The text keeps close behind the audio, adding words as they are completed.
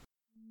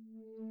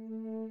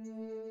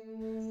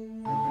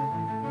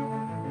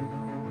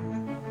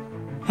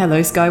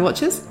Hello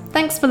Skywatchers,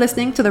 thanks for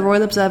listening to the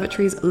Royal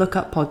Observatory's Look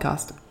Up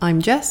podcast.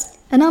 I'm Jess.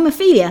 And I'm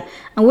Ophelia,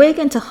 and we're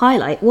going to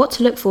highlight what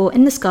to look for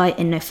in the sky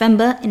in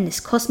November in this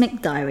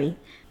cosmic diary.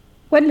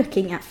 When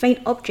looking at faint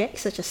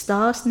objects such as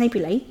stars,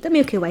 nebulae, the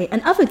Milky Way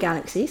and other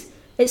galaxies,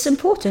 it's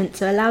important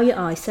to allow your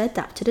eyes to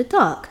adapt to the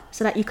dark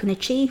so that you can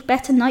achieve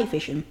better night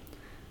vision.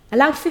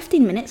 Allow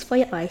 15 minutes for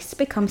your eyes to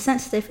become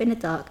sensitive in the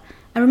dark,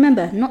 and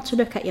remember not to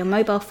look at your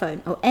mobile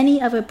phone or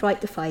any other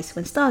bright device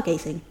when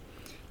stargazing.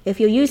 If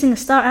you're using the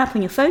Star app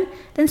on your phone,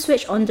 then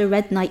switch on the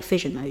red night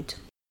vision mode.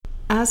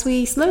 As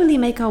we slowly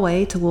make our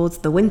way towards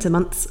the winter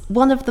months,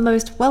 one of the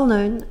most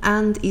well-known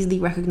and easily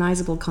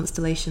recognisable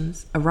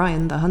constellations,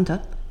 Orion the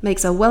Hunter,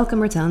 makes a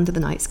welcome return to the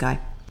night sky.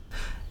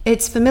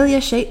 Its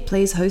familiar shape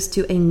plays host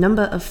to a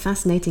number of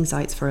fascinating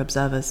sights for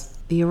observers.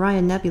 The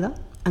Orion Nebula,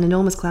 an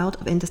enormous cloud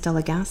of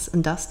interstellar gas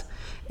and dust,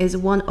 is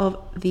one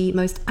of the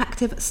most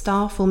active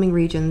star-forming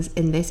regions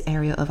in this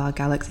area of our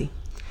galaxy.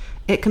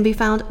 It can be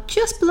found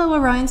just below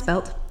Orion's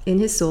belt, in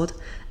his sword,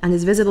 and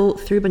is visible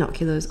through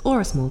binoculars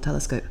or a small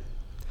telescope.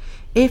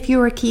 If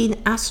you're a keen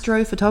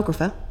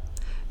astrophotographer,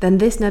 then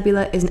this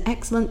nebula is an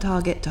excellent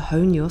target to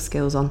hone your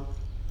skills on.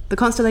 The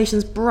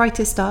constellation's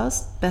brightest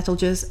stars,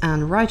 Betelgeuse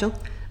and Rigel,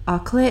 are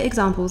clear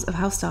examples of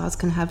how stars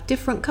can have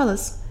different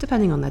colours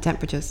depending on their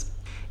temperatures.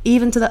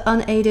 Even to the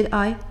unaided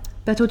eye,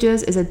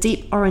 Betelgeuse is a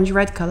deep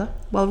orange-red colour,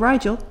 while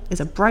Rigel is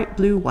a bright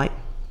blue-white.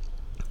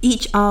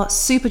 Each are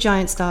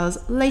supergiant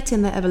stars late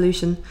in their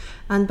evolution,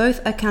 and both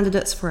are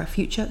candidates for a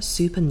future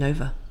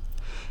supernova.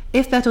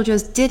 If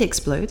Betelgeuse did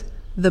explode,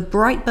 the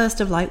bright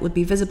burst of light would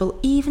be visible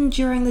even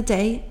during the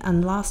day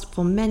and last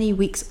for many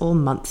weeks or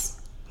months,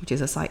 which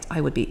is a sight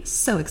I would be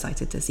so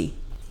excited to see.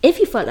 If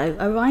you follow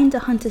Orion the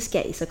Hunter's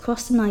gaze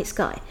across the night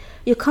sky,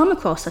 you'll come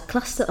across a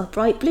cluster of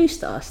bright blue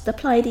stars, the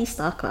Pleiades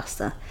star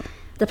cluster.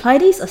 The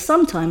Pleiades are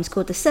sometimes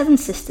called the Seven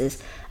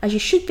Sisters, as you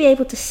should be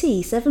able to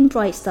see 7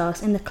 bright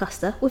stars in the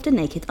cluster with the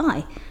naked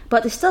eye,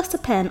 but this does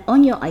depend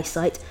on your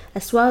eyesight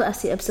as well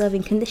as the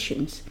observing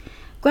conditions.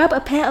 Grab a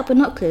pair of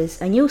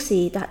binoculars and you'll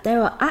see that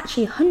there are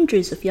actually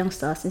hundreds of young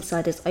stars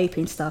inside this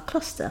open star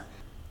cluster.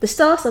 The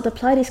stars of the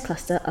Pleiades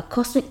cluster are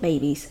cosmic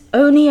babies,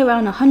 only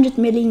around 100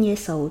 million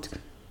years old.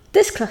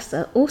 This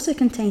cluster also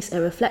contains a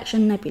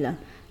reflection nebula,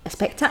 a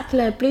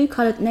spectacular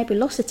blue-coloured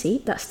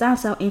nebulosity that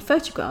stands out in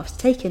photographs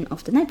taken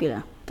of the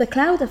nebula. The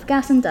cloud of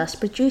gas and dust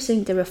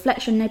producing the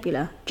reflection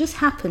nebula just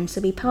happens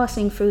to be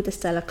passing through the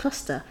stellar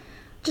cluster.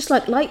 Just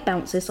like light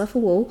bounces off a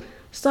wall,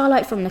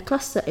 starlight from the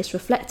cluster is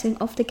reflecting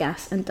off the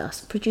gas and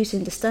dust,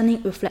 producing the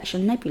stunning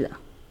reflection nebula.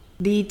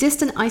 The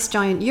distant ice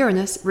giant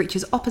Uranus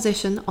reaches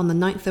opposition on the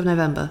 9th of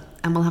November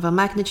and will have a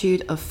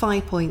magnitude of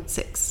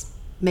 5.6,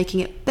 making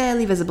it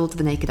barely visible to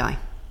the naked eye.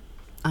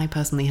 I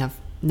personally have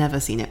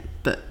never seen it,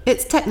 but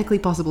it's technically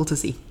possible to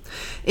see.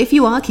 If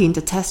you are keen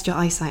to test your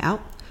eyesight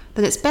out,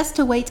 then it's best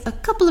to wait a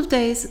couple of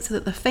days so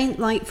that the faint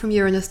light from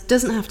Uranus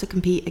doesn't have to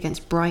compete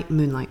against bright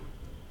moonlight.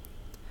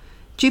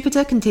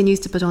 Jupiter continues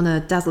to put on a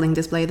dazzling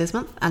display this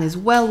month and is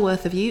well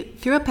worth a view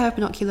through a pair of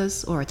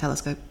binoculars or a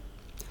telescope.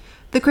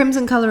 The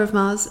crimson colour of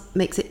Mars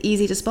makes it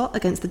easy to spot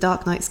against the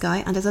dark night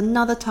sky and is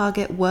another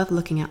target worth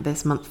looking at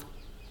this month.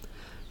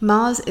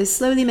 Mars is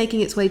slowly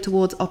making its way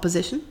towards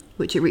opposition,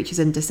 which it reaches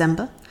in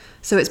December,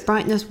 so its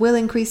brightness will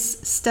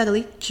increase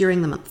steadily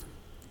during the month.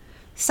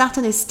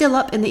 Saturn is still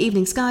up in the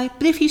evening sky,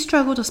 but if you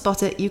struggle to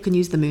spot it, you can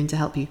use the moon to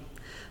help you.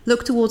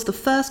 Look towards the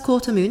first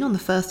quarter moon on the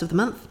 1st of the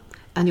month,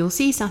 and you'll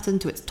see Saturn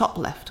to its top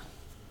left.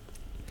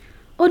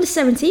 On the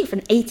 17th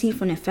and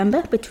 18th of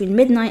November, between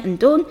midnight and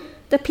dawn,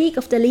 the peak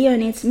of the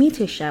Leonids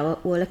meteor shower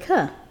will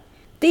occur.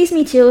 These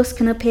meteors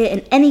can appear in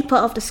any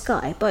part of the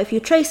sky, but if you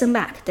trace them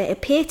back, they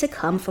appear to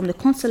come from the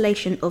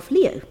constellation of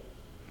Leo.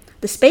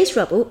 The space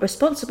rubble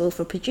responsible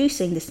for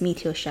producing this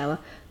meteor shower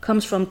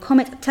comes from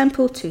Comet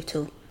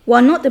Tempel-Tutul.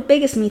 While not the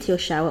biggest meteor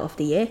shower of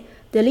the year,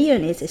 the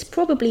Leonids is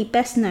probably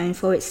best known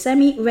for its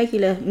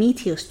semi-regular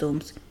meteor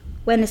storms,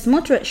 when this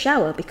moderate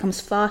shower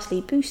becomes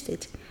vastly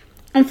boosted.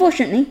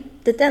 Unfortunately,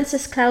 the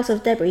densest clouds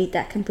of debris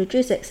that can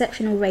produce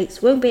exceptional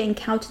rates won't be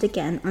encountered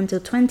again until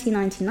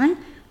 2099,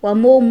 while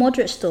more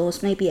moderate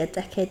storms may be a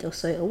decade or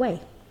so away.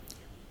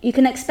 You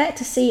can expect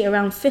to see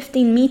around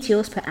 15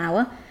 meteors per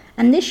hour,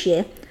 and this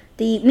year,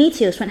 the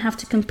meteors won't have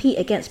to compete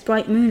against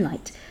bright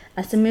moonlight,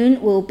 as the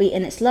moon will be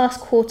in its last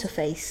quarter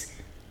phase.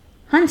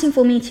 Hunting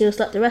for meteors,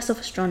 like the rest of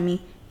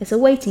astronomy, is a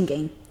waiting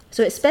game,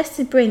 so it's best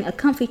to bring a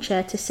comfy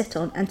chair to sit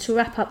on and to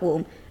wrap up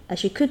warm,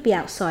 as you could be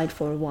outside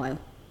for a while.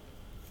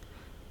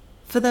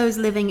 For those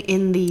living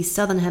in the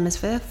southern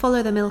hemisphere,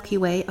 follow the Milky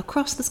Way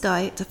across the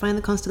sky to find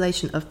the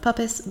constellation of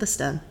Puppis the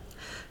Stern.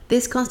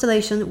 This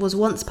constellation was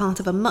once part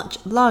of a much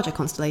larger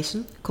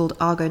constellation called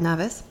Argo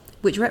Navis,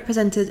 which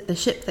represented a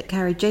ship that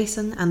carried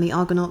Jason and the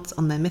Argonauts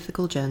on their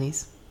mythical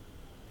journeys.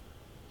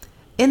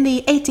 In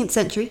the 18th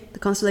century, the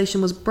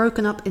constellation was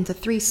broken up into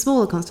 3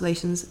 smaller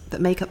constellations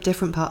that make up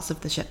different parts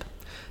of the ship,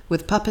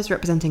 with Puppis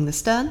representing the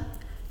stern,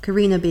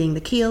 Carina being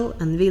the keel,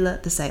 and Vela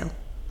the sail.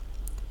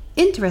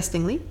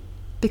 Interestingly,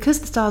 because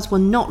the stars were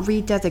not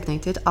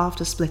redesignated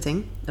after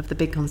splitting of the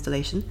big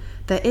constellation,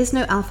 there is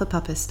no Alpha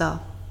Puppis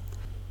star.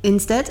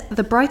 Instead,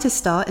 the brightest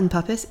star in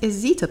Puppis is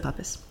Zeta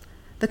Puppis.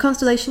 The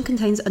constellation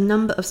contains a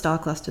number of star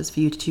clusters for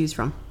you to choose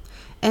from.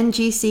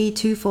 NGC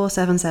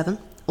 2477,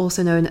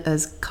 also known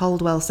as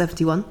Caldwell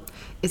 71,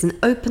 is an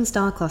open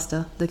star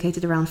cluster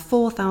located around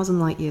 4,000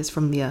 light-years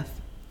from the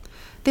Earth.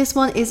 This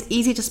one is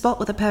easy to spot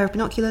with a pair of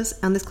binoculars,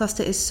 and this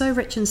cluster is so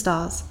rich in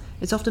stars,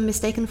 it's often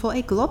mistaken for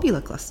a globular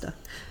cluster.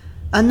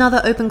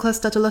 Another open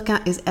cluster to look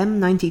at is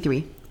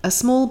M93, a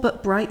small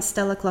but bright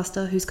stellar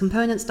cluster whose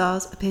component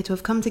stars appear to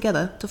have come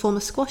together to form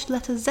a squashed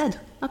letter Z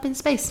up in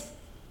space.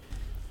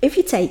 If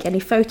you take any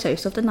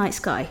photos of the night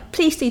sky,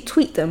 please do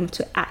tweet them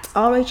to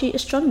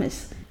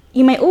 @RAGAstronomers.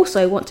 You may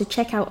also want to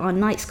check out our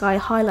night sky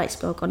highlights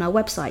blog on our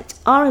website,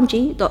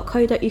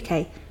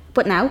 rmg.co.uk.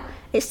 But now,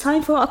 it's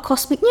time for our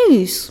cosmic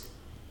news.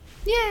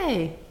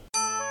 Yay!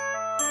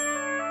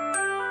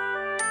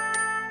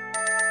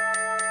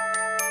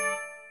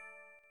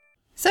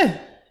 So,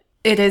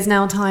 it is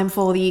now time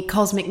for the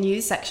Cosmic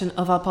News section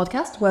of our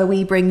podcast, where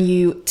we bring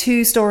you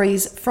 2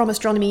 stories from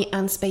astronomy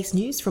and space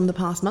news from the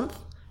past month,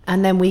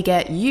 and then we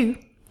get you,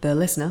 the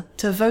listener,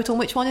 to vote on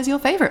which one is your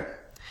favourite.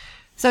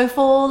 So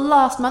for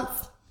last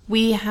month,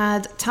 we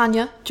had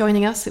Tanya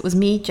joining us. It was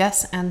me,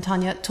 Jess, and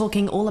Tanya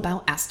talking all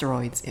about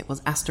asteroids. It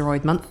was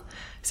asteroid month.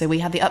 So we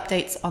had the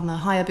updates on the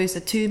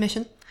Hayabusa 2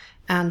 mission,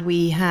 and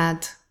we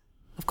had,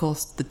 of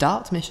course, the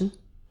DART mission,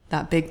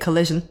 that big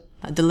collision,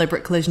 a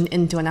deliberate collision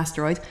into an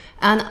asteroid.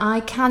 And I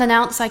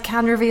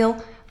can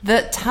reveal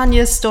that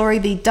Tanya's story,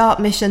 the DART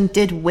mission,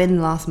 did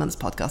win last month's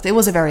podcast. It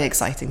was a very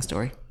exciting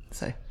story.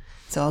 So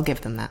I'll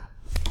give them that.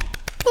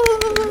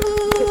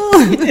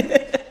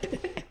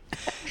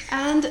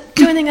 And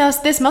joining us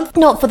this month,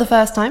 not for the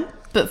first time,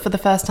 but for the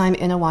first time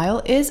in a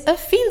while, is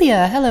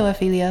Ophelia. Hello,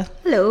 Ophelia.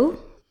 Hello.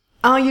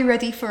 Are you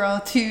ready for our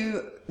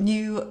 2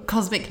 new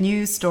cosmic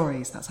news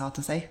stories? That's hard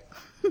to say.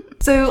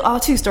 So our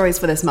 2 stories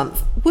for this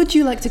month. Would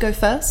you like to go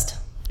first?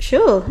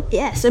 Sure,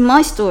 yeah. So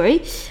my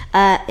story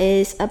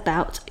is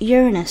about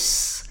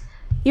Uranus.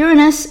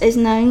 Uranus is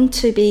known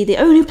to be the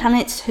only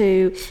planet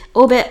to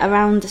orbit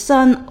around the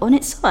Sun on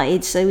its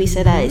side. So we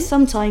say that it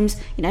sometimes,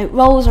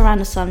 rolls around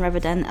the Sun rather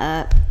than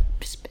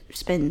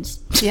spins.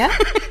 Yeah,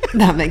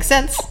 that makes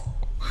sense.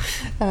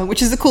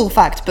 Which is a cool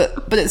fact,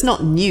 but it's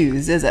not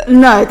news, is it?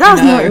 No,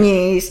 that's not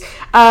news.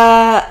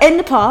 In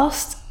the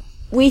past,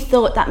 we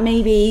thought that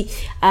maybe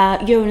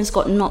Uranus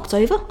got knocked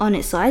over on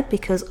its side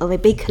because of a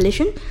big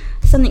collision.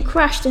 Something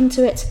crashed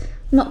into it,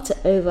 knocked it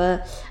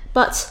over.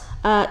 But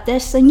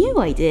there's a new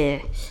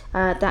idea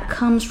that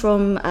comes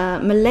from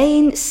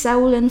Melaine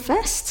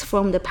Saulenfest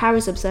from the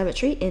Paris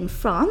Observatory in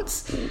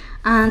France.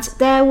 And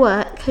their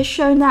work has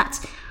shown that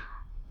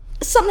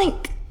something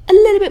a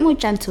little bit more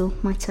gentle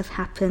might have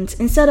happened.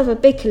 Instead of a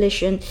big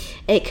collision,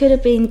 it could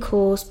have been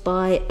caused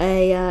by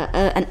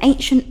an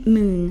ancient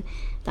moon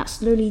that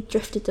slowly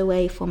drifted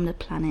away from the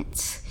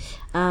planet.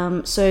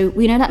 So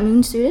we know that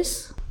moons do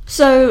this.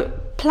 So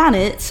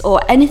planets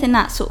or anything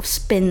that sort of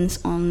spins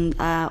on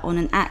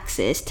an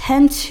axis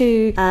tend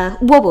to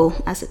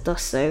wobble as it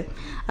does so.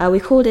 We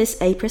call this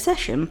a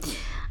precession.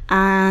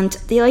 And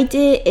the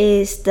idea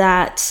is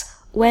that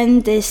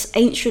when this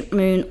ancient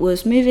moon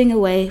was moving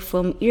away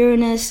from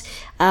Uranus,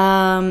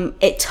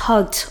 it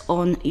tugged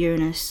on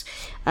Uranus,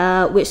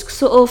 which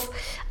sort of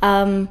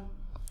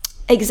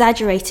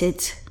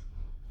exaggerated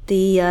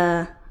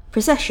the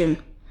precession,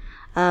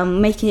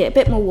 making it a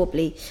bit more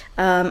wobbly.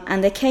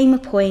 And there came a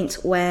point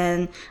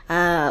when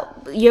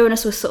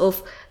Uranus was sort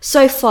of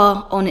so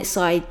far on its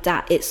side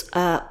that its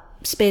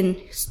spin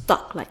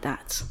stuck like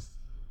that.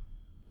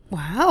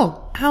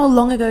 Wow. How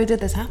long ago did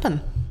this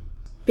happen?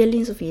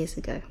 Billions of years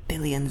ago.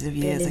 Billions of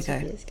years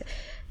ago.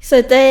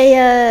 So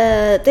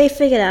they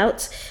figured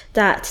out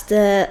that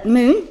the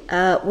moon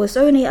was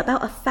only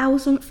about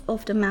 1,000th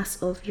of the mass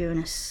of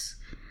Uranus.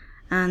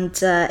 And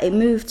it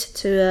moved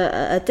to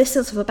a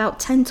distance of about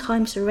 10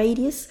 times the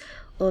radius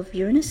of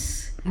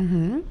Uranus.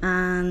 Mm-hmm.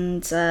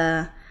 And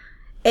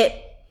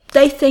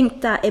they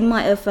think that it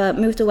might have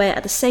moved away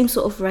at the same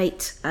sort of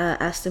rate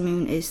as the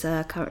moon is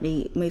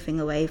currently moving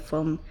away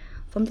from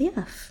the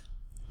Earth.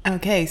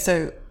 Okay,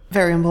 so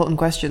very important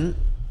question.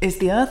 Is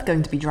the Earth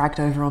going to be dragged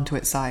over onto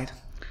its side?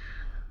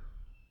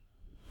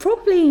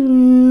 Probably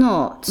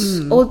not.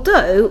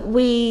 Although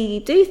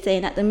we do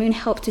think that the moon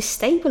helped to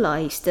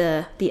stabilise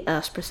the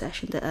Earth's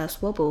precession, the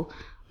Earth's wobble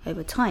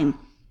over time.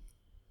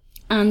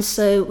 And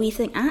so we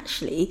think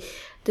actually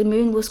the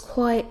moon was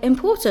quite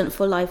important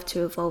for life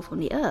to evolve on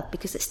the Earth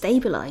because it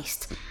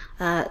stabilised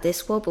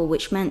this wobble,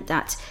 which meant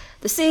that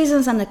the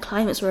seasons and the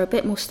climates were a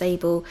bit more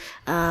stable.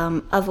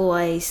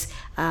 Otherwise,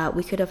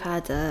 we could have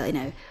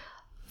had,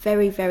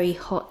 very, very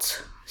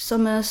hot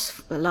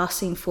summers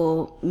lasting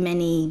for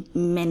many,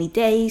 many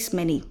days,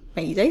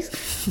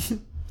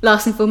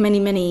 lasting for many,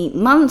 many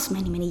months,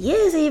 many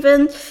years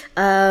even.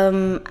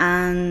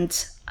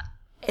 And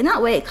in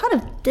that way, it kind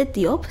of did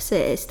the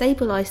opposite. It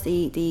stabilised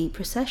the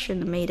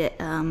precession and made it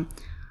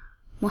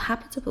more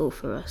habitable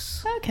for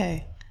us.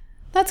 Okay,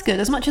 that's good.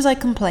 As much as I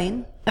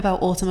complain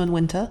about autumn and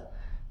winter,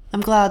 I'm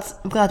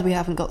glad we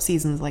haven't got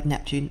seasons like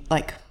Neptune.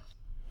 Like,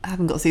 I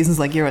haven't got seasons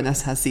like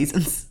Uranus has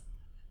seasons.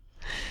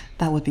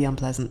 That would be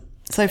unpleasant.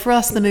 So for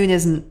us, the moon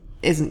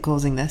isn't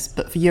causing this,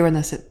 but for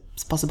Uranus,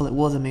 it's possible it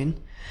was a moon.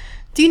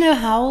 Do you know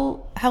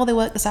how they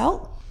work this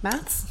out?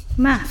 Maths?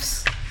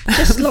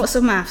 Just lots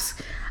of maths.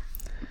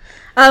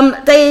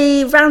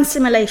 They ran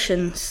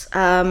simulations.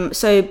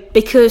 So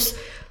because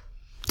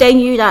they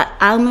knew that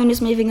our moon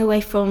is moving away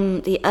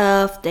from the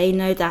Earth, they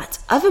know that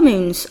other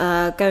moons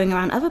going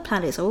around other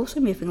planets are also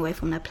moving away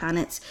from their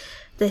planets.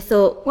 They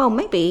thought, well,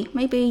 maybe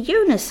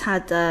Uranus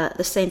had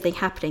the same thing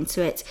happening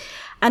to it.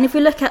 And if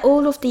we look at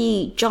all of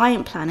the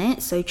giant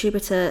planets, so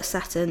Jupiter,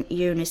 Saturn,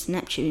 Uranus,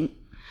 Neptune,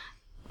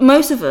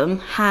 most of them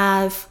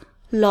have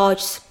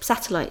large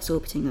satellites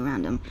orbiting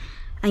around them.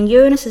 And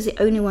Uranus is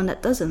the only one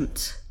that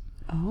doesn't.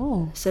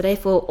 Oh. So they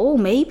thought,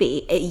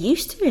 maybe it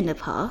used to in the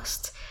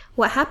past.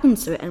 What happened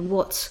to it and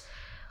what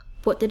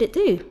did it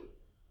do?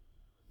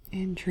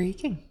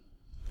 Intriguing.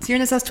 So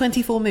Uranus has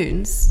 24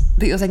 moons,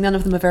 but you're saying none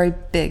of them are very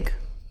big?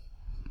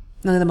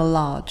 None of them are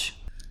large?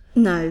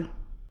 No.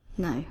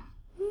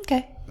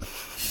 Okay.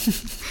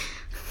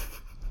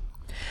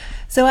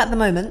 So at the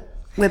moment,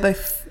 we're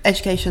both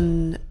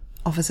education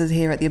officers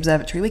here at the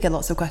observatory. We get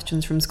lots of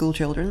questions from school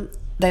children.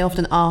 They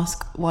often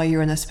ask why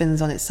Uranus spins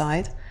on its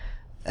side.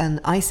 And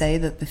I say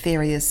that the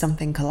theory is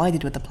something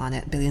collided with the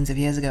planet billions of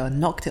years ago and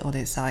knocked it on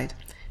its side.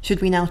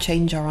 Should we now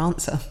change our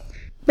answer?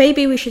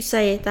 Maybe we should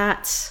say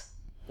that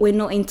we're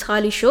not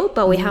entirely sure,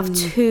 but we have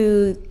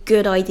two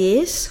good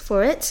ideas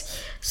for it.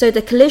 So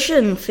the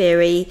collision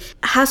theory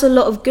has a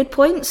lot of good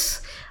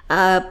points,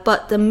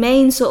 but the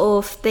main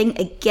sort of thing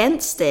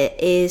against it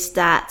is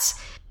that,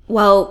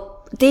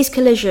 well, these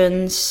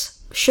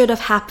collisions should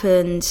have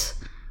happened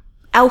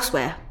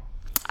elsewhere.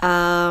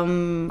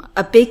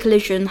 A big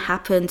collision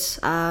happened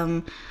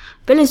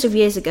billions of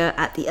years ago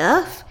at the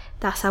Earth.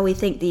 That's how we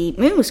think the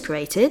moon was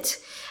created.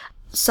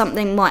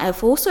 Something might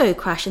have also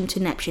crashed into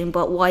Neptune,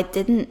 but why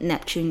didn't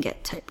Neptune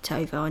get tipped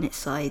over on its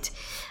side?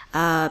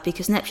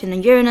 Because Neptune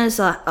and Uranus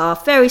are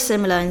very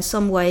similar in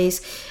some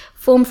ways,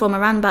 formed from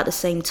around about the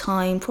same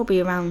time, probably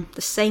around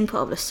the same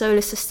part of the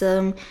solar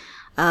system.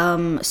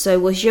 So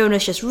was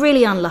Uranus just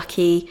really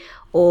unlucky,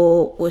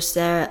 or was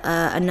there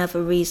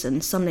another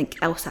reason, something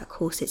else that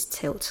caused its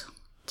tilt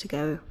to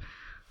go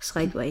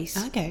sideways?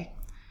 Okay.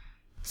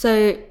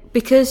 So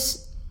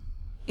because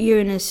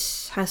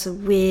Uranus has a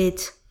weird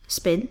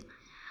spin,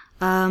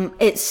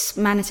 its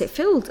magnetic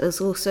field is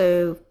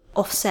also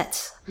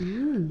offset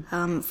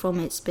from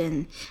its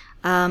spin.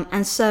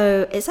 And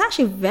so it's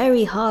actually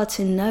very hard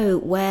to know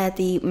where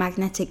the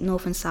magnetic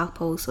north and south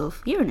poles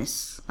of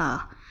Uranus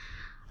are.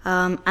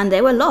 And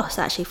they were lost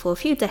actually for a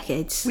few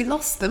decades. We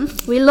lost them.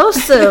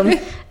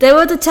 They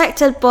were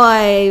detected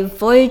by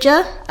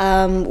Voyager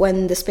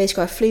when the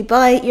spacecraft flew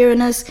by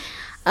Uranus,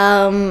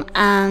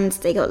 and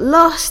they got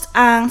lost.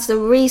 And the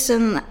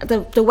reason,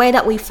 the way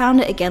that we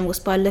found it again was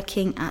by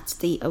looking at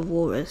the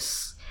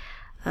auroras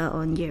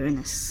on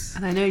Uranus.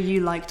 And I know you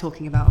like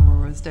talking about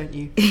auroras, don't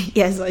you?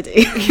 Yes, I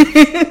do.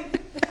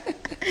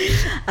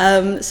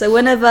 So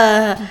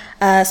whenever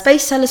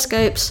space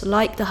telescopes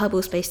like the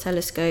Hubble Space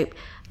Telescope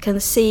can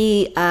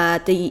see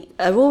the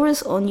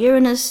auroras on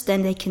Uranus,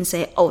 then they can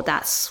say, oh,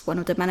 that's one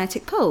of the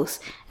magnetic poles.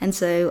 And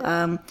so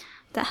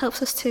that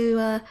helps us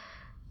to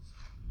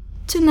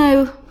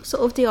know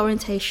sort of the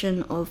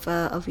orientation of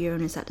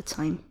Uranus at the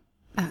time.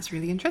 That's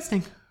really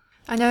interesting.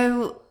 I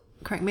know,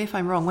 correct me if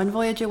I'm wrong, when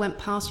Voyager went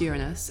past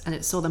Uranus and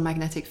it saw the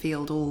magnetic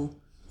field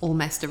all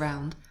messed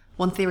around,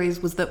 one theory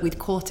was that we'd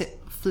caught it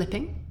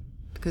flipping,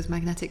 because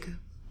magnetic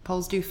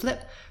poles do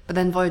flip. But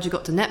then Voyager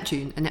got to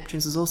Neptune, and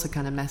Neptune's was also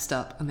kind of messed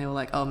up, and they were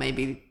like, oh,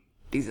 maybe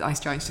these ice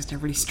giants just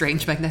have really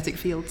strange magnetic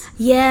fields.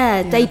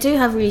 Yeah, they do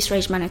have really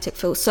strange magnetic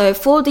fields. So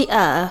for the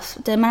Earth,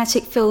 the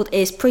magnetic field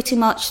is pretty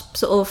much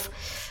sort of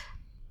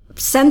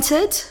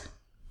centered.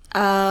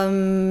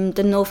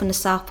 The north and the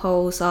south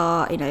poles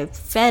are,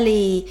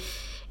 fairly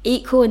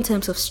equal in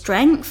terms of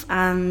strength,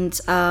 and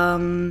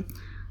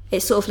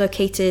it's sort of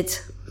located,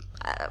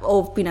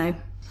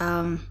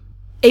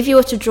 if you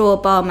were to draw a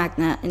bar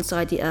magnet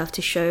inside the Earth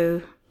to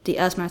show the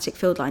Earth's magnetic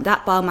field line,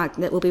 that bar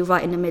magnet will be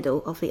right in the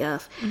middle of the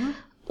Earth. Mm-hmm.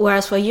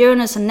 Whereas for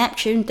Uranus and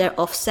Neptune, they're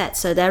offset,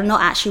 so they're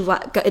not actually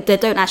they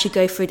don't actually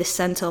go through the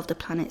center of the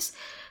planets.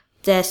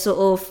 They're sort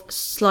of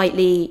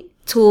slightly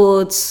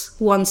towards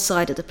one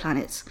side of the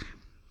planets.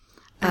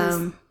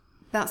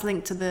 That's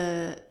linked to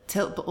the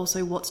tilt, but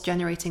also what's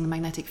generating the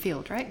magnetic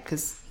field, right?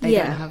 Because they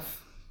don't have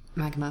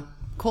magma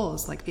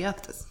cores like the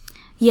Earth does.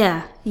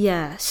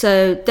 Yeah.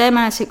 So their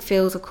magnetic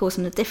fields are caused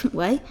in a different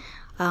way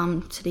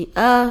to the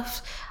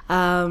Earth.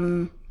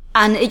 And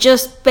it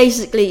just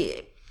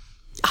basically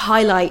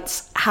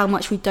highlights how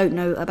much we don't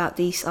know about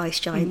these ice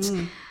giants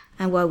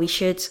and why we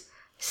should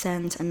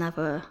send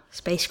another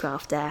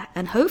spacecraft there.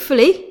 And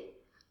hopefully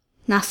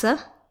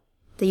NASA,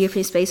 the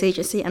European Space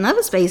Agency, and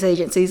other space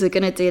agencies are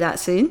going to do that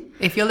soon.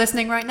 If you're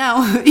listening right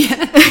now,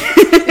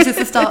 this is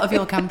the start of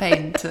your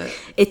campaign.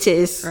 It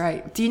is.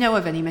 Right. Do you know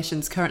of any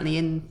missions currently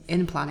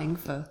in planning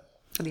for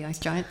the ice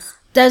giants?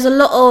 There's a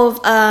lot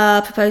of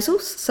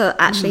proposals. So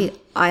actually,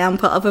 I am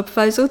part of a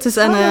proposal to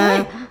send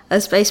a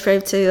space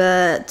probe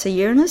to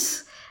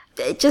Uranus.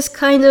 it just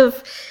kind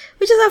of,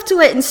 we just have to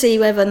wait and see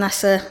whether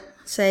NASA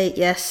say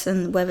yes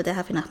and whether they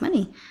have enough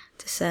money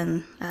to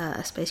send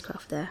a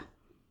spacecraft there.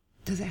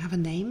 Does it have a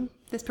name,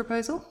 this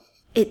proposal?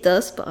 It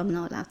does, but I'm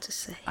not allowed to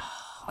say.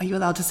 Are you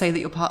allowed to say that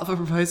you're part of a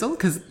proposal?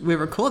 Because we're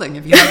recording,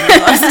 if you haven't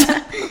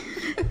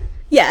realised.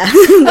 Yeah,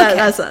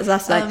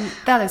 that's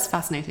like... that is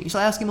fascinating.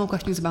 Shall I ask you more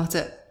questions about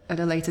it at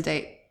a later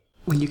date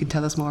when you can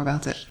tell us more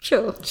about it?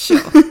 Sure.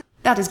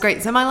 That is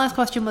great. So my last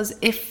question was,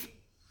 if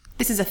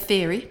this is a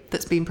theory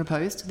that's been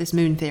proposed, this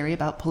moon theory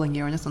about pulling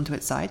Uranus onto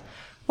its side,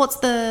 what's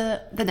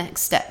the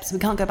next steps? We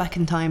can't go back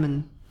in time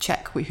and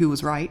check who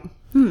was right.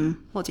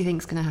 What do you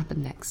think is going to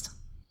happen next?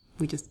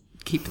 We just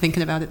keep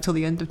thinking about it till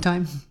the end of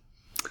time?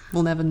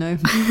 We'll never know.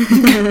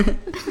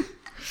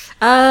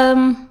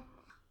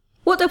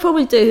 What they'll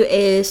probably do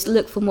is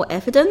look for more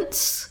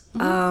evidence.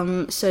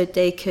 So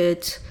they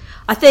could,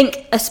 I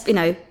think,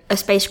 a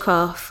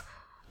spacecraft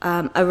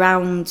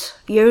around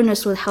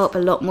Uranus will help a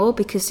lot more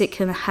because it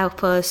can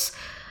help us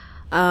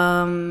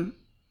learn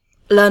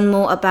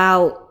more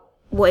about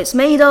what it's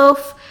made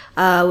of,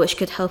 which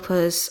could help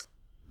us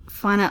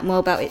find out more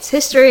about its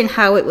history and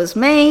how it was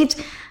made.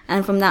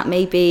 And from that,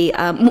 maybe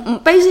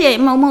basically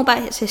more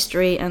about its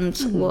history and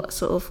what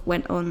sort of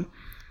went on.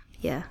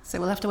 Yeah. So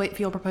we'll have to wait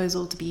for your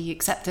proposal to be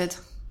accepted,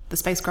 the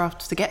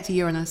spacecraft to get to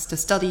Uranus, to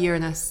study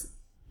Uranus,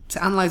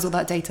 to analyse all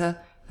that data,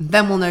 and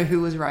then we'll know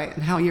who was right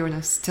and how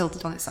Uranus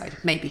tilted on its side.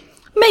 Maybe.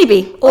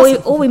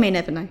 Or we may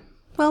never know.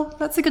 Well,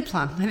 that's a good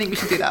plan. I think we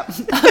should do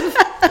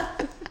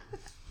that.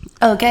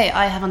 Okay,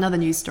 I have another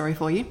news story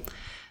for you.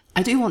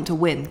 I do want to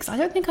win, because I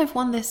don't think I've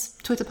won this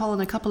Twitter poll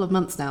in a couple of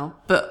months now,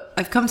 but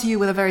I've come to you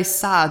with a very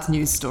sad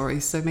news story,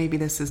 so maybe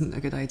this isn't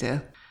a good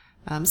idea.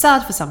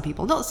 Sad for some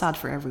people, not sad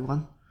for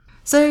everyone.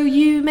 So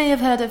you may have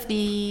heard of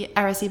the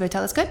Arecibo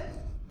telescope.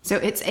 So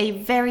it's a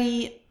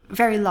very,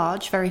 very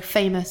large, very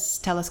famous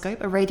telescope,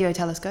 a radio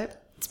telescope.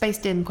 It's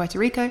based in Puerto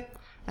Rico.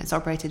 It's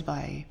operated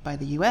by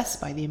the US,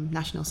 by the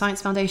National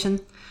Science Foundation.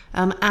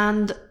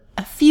 And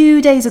a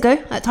few days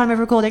ago, at time of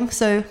recording,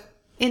 so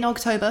in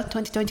October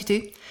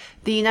 2022,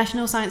 the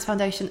National Science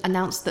Foundation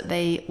announced that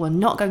they were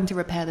not going to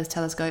repair this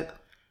telescope.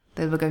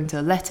 They were going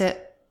to let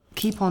it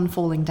keep on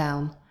falling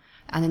down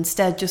and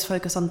instead just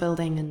focus on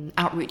building an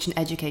outreach and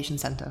education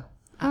centre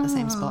at the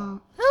same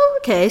spot. Oh,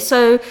 okay.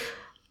 So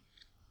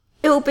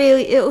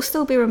it'll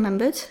still be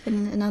remembered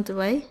in another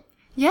way.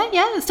 Yeah,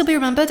 it'll still be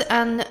remembered.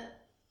 And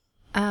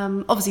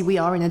obviously we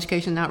are in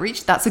education and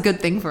outreach. That's a good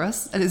thing for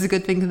us, and it's a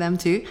good thing for them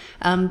too.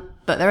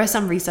 But there are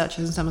some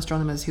researchers and some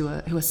astronomers who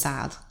are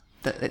sad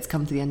that it's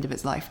come to the end of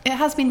its life. It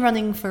has been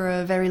running for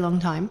a very long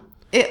time.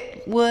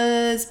 It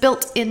was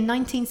built in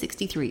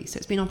 1963, so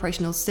it's been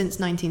operational since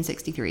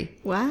 1963.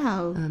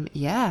 Wow.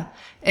 Yeah.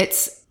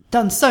 It's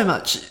done so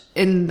much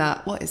in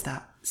that,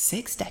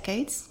 6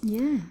 decades?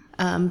 Yeah.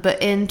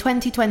 But in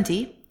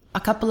 2020, a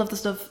couple of the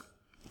sort of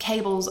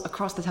cables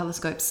across the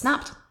telescope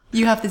snapped.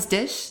 You have this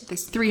dish,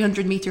 this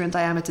 300 meter in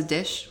diameter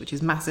dish, which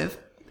is massive.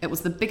 It was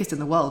the biggest in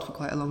the world for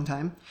quite a long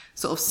time.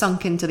 Sort of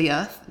sunk into the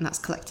earth, and that's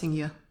collecting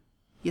your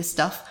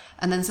stuff.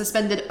 And then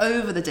suspended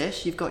over the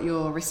dish, you've got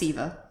your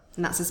receiver.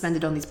 And that's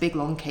suspended on these big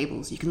long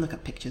cables. You can look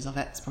at pictures of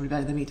it. It's probably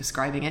better than me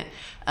describing it.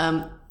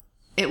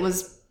 It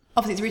was,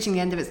 obviously it's reaching the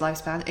end of its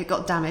lifespan. It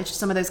got damaged.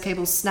 Some of those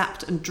cables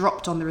snapped and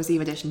dropped on the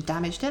receiver dish and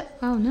damaged it.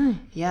 Oh no.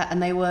 Yeah,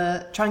 and they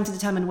were trying to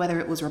determine whether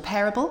it was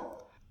repairable.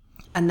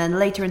 And then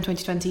later in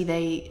 2020,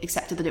 they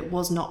accepted that it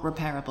was not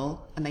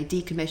repairable and they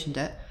decommissioned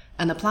it.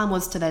 And the plan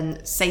was to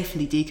then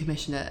safely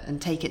decommission it and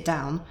take it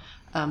down.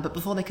 But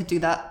before they could do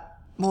that,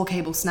 more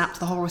cables snapped,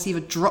 the whole receiver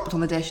dropped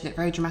on the dish and it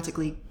very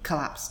dramatically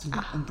collapsed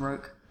and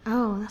broke.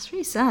 Oh, that's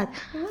really sad.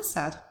 Yeah, that's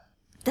sad.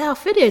 There are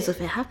videos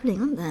of it happening,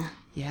 aren't there?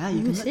 Yeah,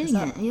 you can look this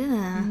up.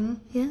 Yeah,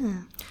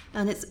 yeah.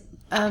 And it's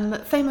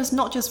famous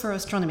not just for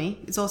astronomy,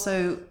 it's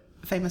also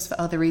famous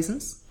for other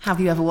reasons. Have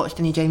you ever watched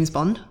any James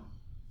Bond?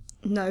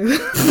 No.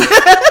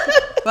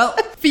 Well,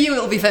 for you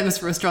it'll be famous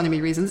for astronomy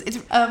reasons. It's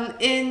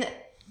in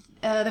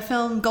the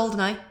film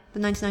GoldenEye, the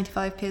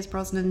 1995 Pierce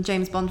Brosnan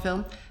James Bond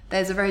film,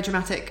 there's a very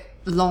dramatic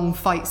long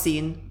fight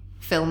scene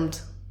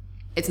filmed.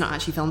 It's not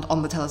actually filmed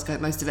on the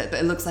telescope, most of it,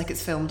 but it looks like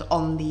it's filmed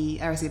on the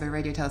Arecibo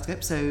radio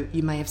telescope, so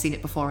you may have seen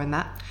it before in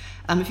that.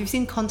 If you've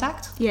seen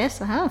Contact...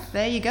 Yes, I have.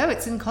 There you go,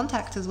 it's in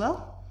Contact as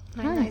well.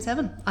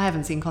 1997. I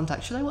haven't seen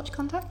Contact. Should I watch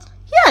Contact?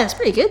 Yeah, it's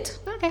pretty good.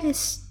 Okay.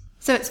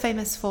 So it's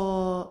famous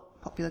for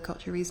popular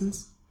culture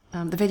reasons.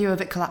 The video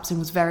of it collapsing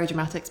was very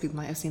dramatic, so people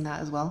might have seen that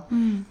as well.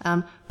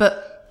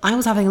 But I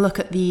was having a look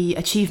at the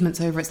achievements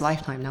over its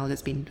lifetime now that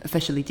it's been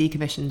officially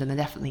decommissioned and they're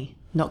definitely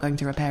not going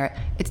to repair it.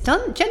 It's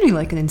done genuinely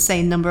like an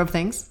insane number of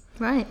things.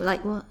 Right,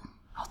 like what?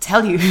 I'll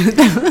tell you.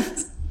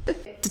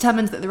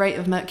 Determined that the rate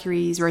of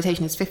Mercury's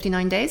rotation is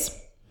 59 days.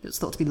 It was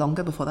thought to be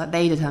longer before that.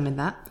 They determined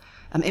that.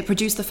 It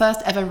produced the first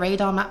ever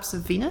radar maps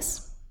of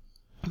Venus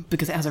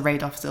because it has a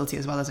radar facility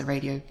as well as a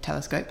radio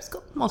telescope. It's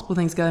got multiple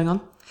things going on.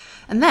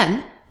 And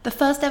then the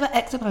first ever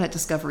exoplanet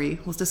discovery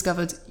was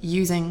discovered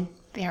using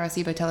the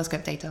Arecibo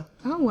telescope data.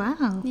 Oh,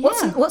 wow.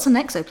 Yeah. What's an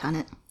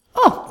exoplanet?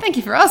 Oh, thank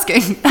you for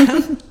asking.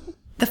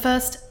 The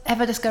first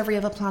ever discovery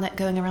of a planet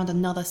going around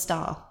another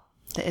star.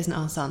 that isn't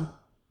our sun.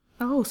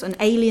 Oh, so an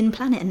alien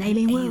planet, an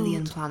alien world.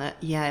 Alien planet.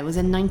 Yeah, it was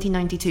in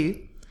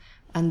 1992,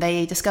 and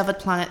they discovered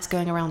planets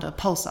going around a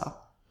pulsar,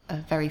 a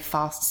very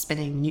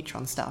fast-spinning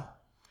neutron star.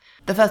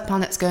 The first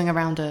planets going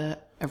around a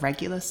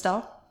regular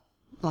star,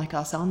 like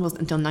our sun,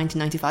 wasn't until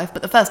 1995,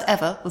 but the first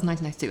ever was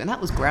 1992, and that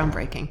was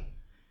groundbreaking.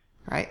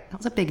 Right? That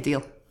was a big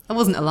deal. I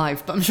wasn't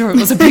alive, but I'm sure it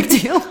was a big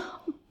deal.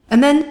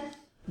 And then,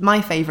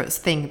 my favourite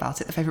thing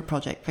about it, the favourite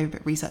project,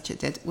 favourite research it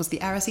did, was the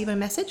Arecibo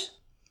message.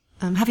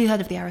 Have you heard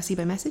of the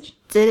Arecibo message?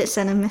 Did it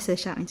send a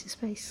message out into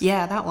space?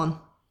 Yeah, that one.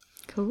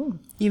 Cool.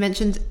 You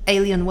mentioned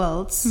alien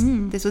worlds.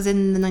 This was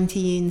in the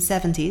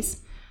 1970s.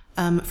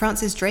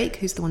 Francis Drake,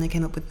 who's the one who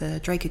came up with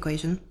the Drake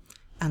equation,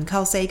 and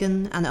Carl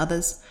Sagan and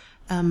others,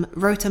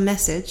 wrote a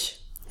message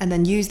and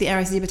then used the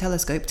Arecibo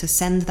telescope to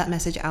send that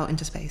message out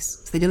into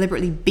space. So they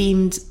deliberately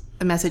beamed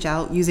a message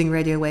out using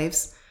radio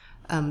waves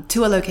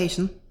to a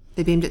location.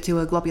 They beamed it to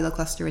a globular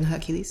cluster in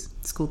Hercules.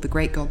 It's called the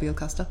Great Globular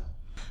Cluster.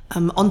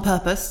 On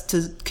purpose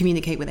to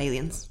communicate with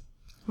aliens.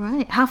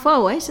 Right. How far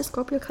away is this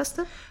globular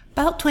cluster?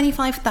 About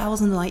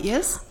 25,000 light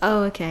years.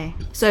 Oh, okay.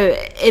 So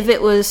if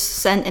it was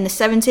sent in the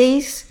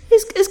 70s,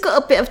 it's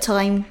got a bit of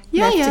time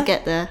left to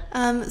get there.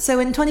 So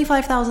in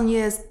 25,000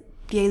 years,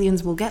 the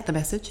aliens will get the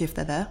message if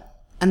they're there.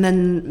 And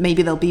then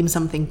maybe they'll beam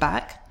something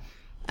back.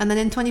 And then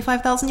in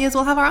 25,000 years,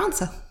 we'll have our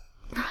answer.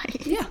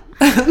 Right. Yeah.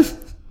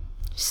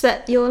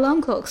 Set your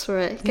alarm clocks for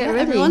it. Get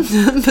ready. Everyone,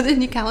 put it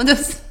in your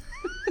calendars.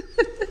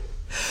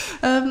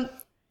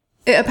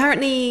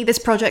 Apparently this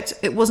project,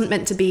 it wasn't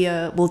meant to be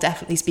a we'll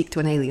definitely speak to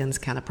an aliens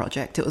kind of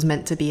project. It was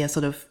meant to be a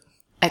sort of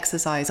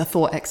exercise, a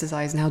thought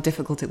exercise in how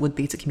difficult it would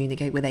be to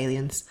communicate with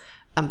aliens.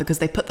 Because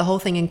they put the whole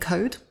thing in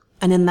code,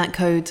 and in that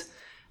code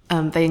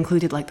they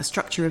included like the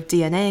structure of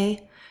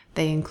DNA,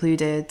 they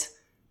included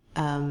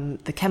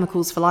the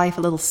chemicals for life,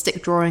 a little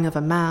stick drawing of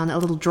a man, a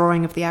little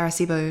drawing of the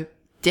Arecibo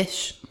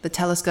dish, the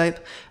telescope,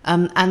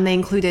 and they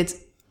included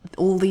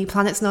all the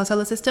planets in our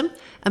solar system.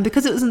 And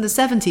because it was in the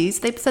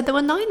 70s, they said there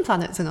were 9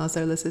 planets in our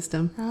solar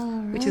system,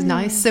 which is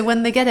nice. So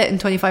when they get it in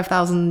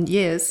 25,000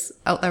 years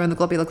out there in the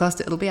globular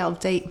cluster, it'll be out of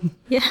date.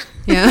 Yeah.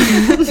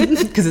 Yeah.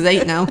 Because it's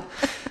 8 now.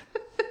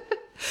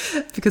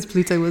 Because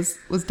Pluto was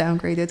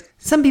downgraded.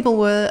 Some people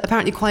were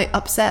apparently quite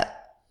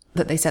upset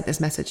that they sent this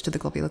message to the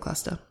globular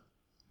cluster.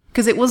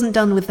 Because it wasn't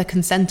done with the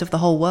consent of the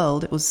whole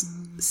world. It was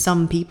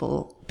some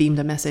people beamed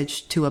a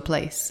message to a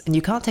place. And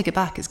you can't take it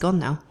back. It's gone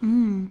now.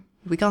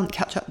 We can't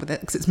catch up with it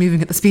because it's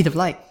moving at the speed of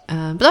light.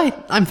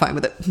 But I'm fine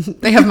with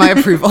it. They have my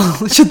approval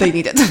should they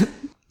need it.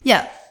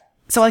 Yeah.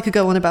 So I could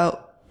go on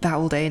about that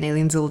all day and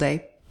aliens all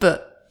day.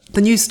 But the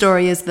news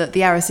story is that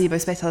the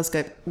Arecibo Space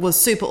Telescope was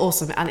super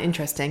awesome and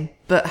interesting,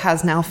 but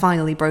has now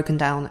finally broken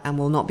down and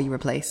will not be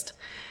replaced.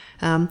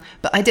 But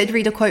I did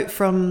read a quote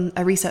from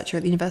a researcher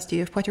at the University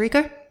of Puerto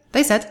Rico.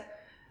 They said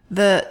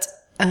that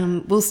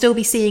we'll still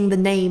be seeing the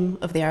name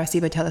of the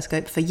Arecibo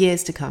telescope for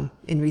years to come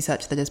in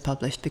research that is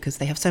published because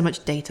they have so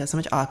much data, so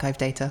much archive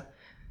data.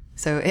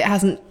 So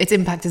its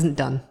impact isn't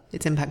done.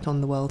 Its impact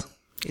on the world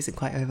isn't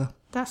quite over.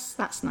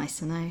 That's nice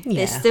to know.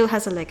 Yeah. It still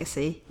has a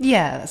legacy.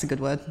 Yeah, that's a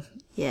good word.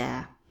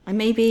 Yeah. And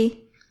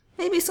maybe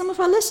some of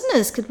our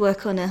listeners could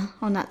work on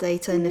that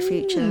data in the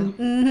future.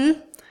 Mm-hmm.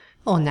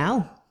 Or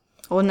now.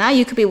 Or now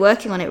you could be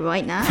working on it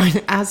right now.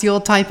 As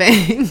you're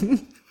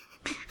typing.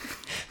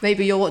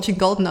 Maybe you're watching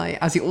GoldenEye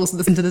as you also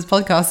listen to this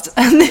podcast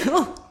and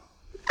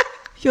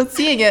you're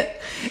seeing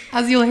it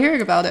as you're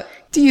hearing about it.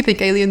 Do you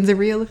think aliens are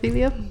real,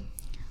 Ophelia?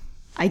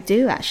 I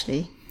do,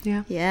 actually.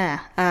 Yeah. Yeah.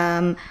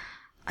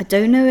 I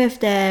don't know if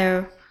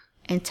they're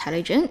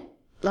intelligent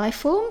life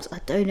forms. I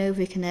don't know if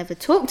we can ever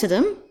talk to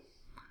them.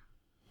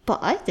 But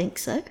I think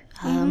so.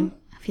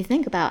 If you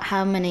think about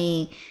how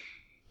many,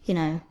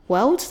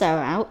 worlds there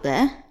are out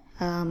there,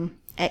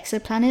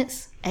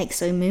 exoplanets,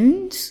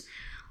 exomoons,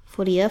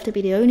 for the Earth to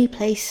be the only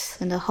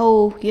place in the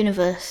whole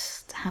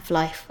universe to have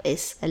life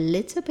is a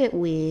little bit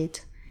weird.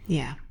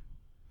 Yeah.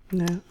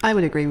 No, I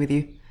would agree with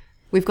you.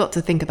 We've got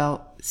to think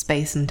about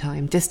space and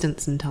time,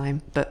 distance and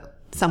time, but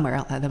somewhere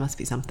out there must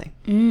be something.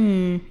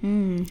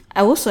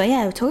 Also,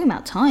 we're talking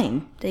about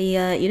time.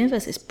 The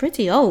universe is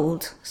pretty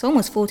old. It's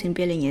almost 14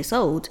 billion years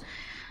old.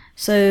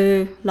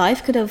 So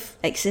life could have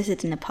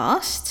existed in the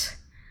past,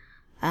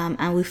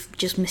 and we've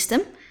just missed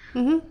them.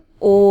 Mm-hmm.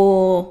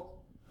 Or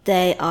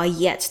they are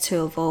yet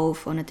to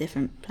evolve on a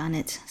different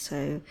planet,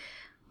 so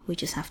we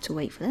just have to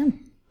wait for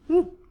them.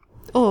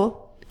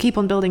 Or keep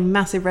on building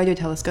massive radio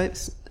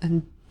telescopes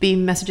and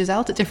beam messages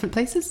out at different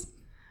places.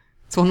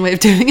 It's one way of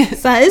doing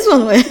it. That is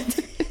one way.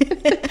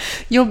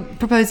 You're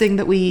proposing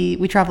that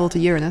we travel to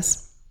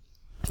Uranus.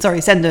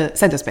 Sorry, send a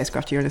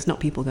spacecraft to Uranus, not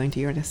people going to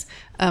Uranus.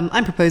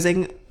 I'm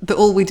proposing that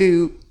all we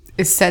do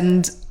is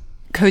send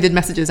coded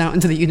messages out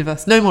into the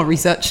universe. No more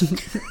research.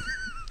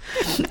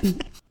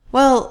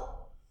 Well,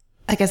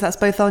 I guess that's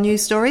both our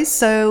news stories.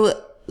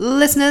 So,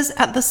 listeners,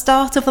 at the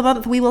start of the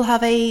month, we will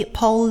have a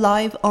poll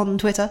live on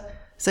Twitter.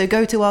 So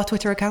go to our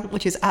Twitter account,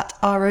 which is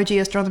 @ROG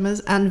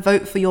Astronomers, and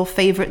vote for your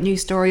favourite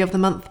news story of the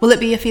month. Will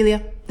it be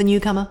Ophelia, the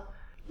newcomer?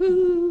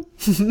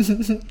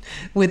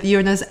 with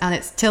Uranus and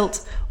its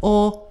tilt,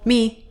 or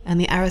me and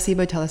the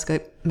Arecibo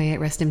telescope, may it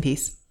rest in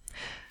peace.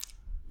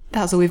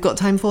 That's all we've got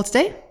time for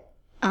today.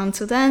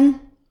 Until then,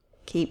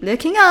 keep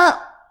looking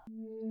up.